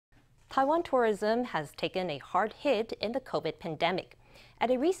Taiwan tourism has taken a hard hit in the COVID pandemic. At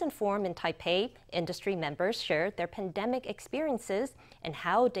a recent forum in Taipei, industry members shared their pandemic experiences and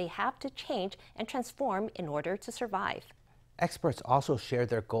how they have to change and transform in order to survive. Experts also shared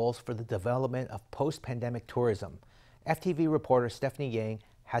their goals for the development of post-pandemic tourism. FTV reporter Stephany Yang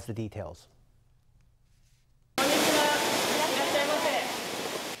has the details.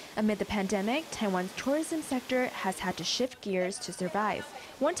 Amid the pandemic, Taiwan's tourism sector has had to shift gears to survive.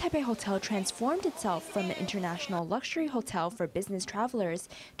 One Taipei hotel transformed itself from an international luxury hotel for business travelers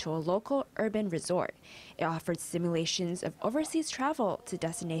to a local urban resort. It offered simulations of overseas travel to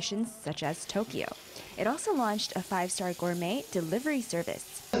destinations such as Tokyo. It also launched a 5-star gourmet delivery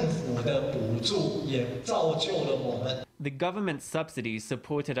service. The government subsidies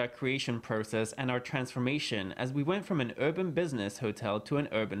supported our creation process and our transformation as we went from an urban business hotel to an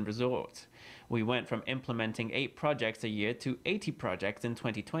urban resort. We went from implementing 8 projects a year to 80 projects in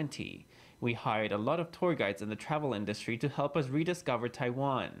 2020. We hired a lot of tour guides in the travel industry to help us rediscover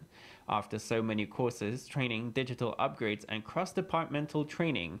Taiwan. After so many courses, training, digital upgrades, and cross-departmental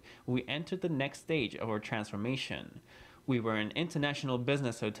training, we entered the next stage of our transformation. We were an international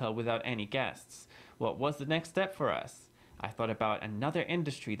business hotel without any guests. What was the next step for us? I thought about another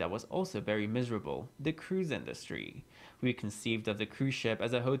industry that was also very miserable, the cruise industry. We conceived of the cruise ship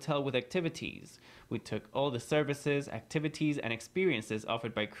as a hotel with activities. We took all the services, activities, and experiences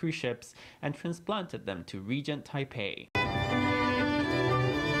offered by cruise ships and transplanted them to Regent Taipei.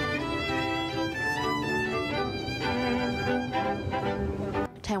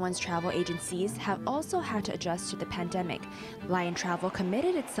 Taiwan's travel agencies have also had to adjust to the pandemic. Lion Travel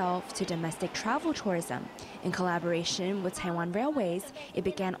committed itself to domestic travel tourism. In collaboration with Taiwan Railways, it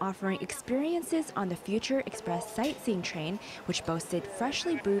began offering experiences on the Future Express sightseeing train, which boasted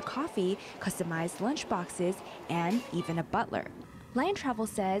freshly brewed coffee, customized lunchboxes, and even a butler. Lion Travel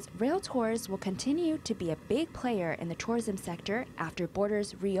says rail tours will continue to be a big player in the tourism sector after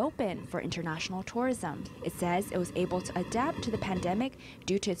borders reopen for international tourism. It says it was able to adapt to the pandemic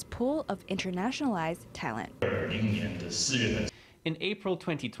due to its pool of internationalized talent. In April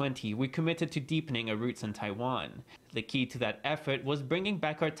 2020, we committed to deepening our roots in Taiwan. The key to that effort was bringing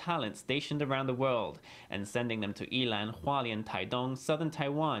back our talent stationed around the world and sending them to Yilan, Hualien, Taidong, Southern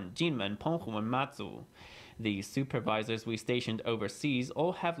Taiwan, Jinmen, Penghu, and Matsu. The supervisors we stationed overseas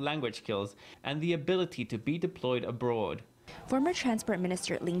all have language skills and the ability to be deployed abroad. Former Transport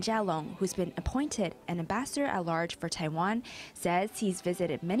Minister Lin Jialong, who's been appointed an ambassador at large for Taiwan, says he's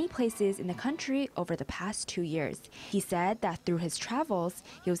visited many places in the country over the past 2 years. He said that through his travels,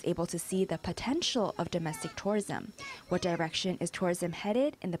 he was able to see the potential of domestic tourism. What direction is tourism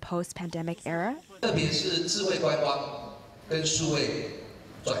headed in the post-pandemic era?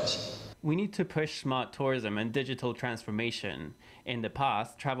 We need to push smart tourism and digital transformation. In the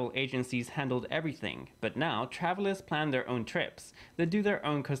past, travel agencies handled everything, but now travelers plan their own trips. They do their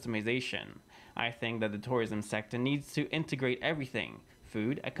own customization. I think that the tourism sector needs to integrate everything: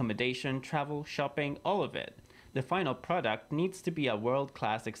 food, accommodation, travel, shopping, all of it. The final product needs to be a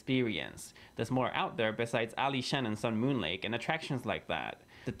world-class experience. There's more out there besides Ali Shen and Sun Moon Lake and attractions like that.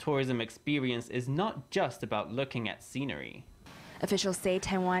 The tourism experience is not just about looking at scenery. Officials say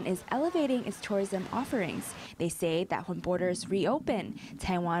Taiwan is elevating its tourism offerings. They say that when borders reopen,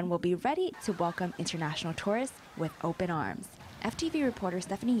 Taiwan will be ready to welcome international tourists with open arms. FTV reporter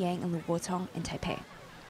Stephany Yang and Lu Guotong in Taipei.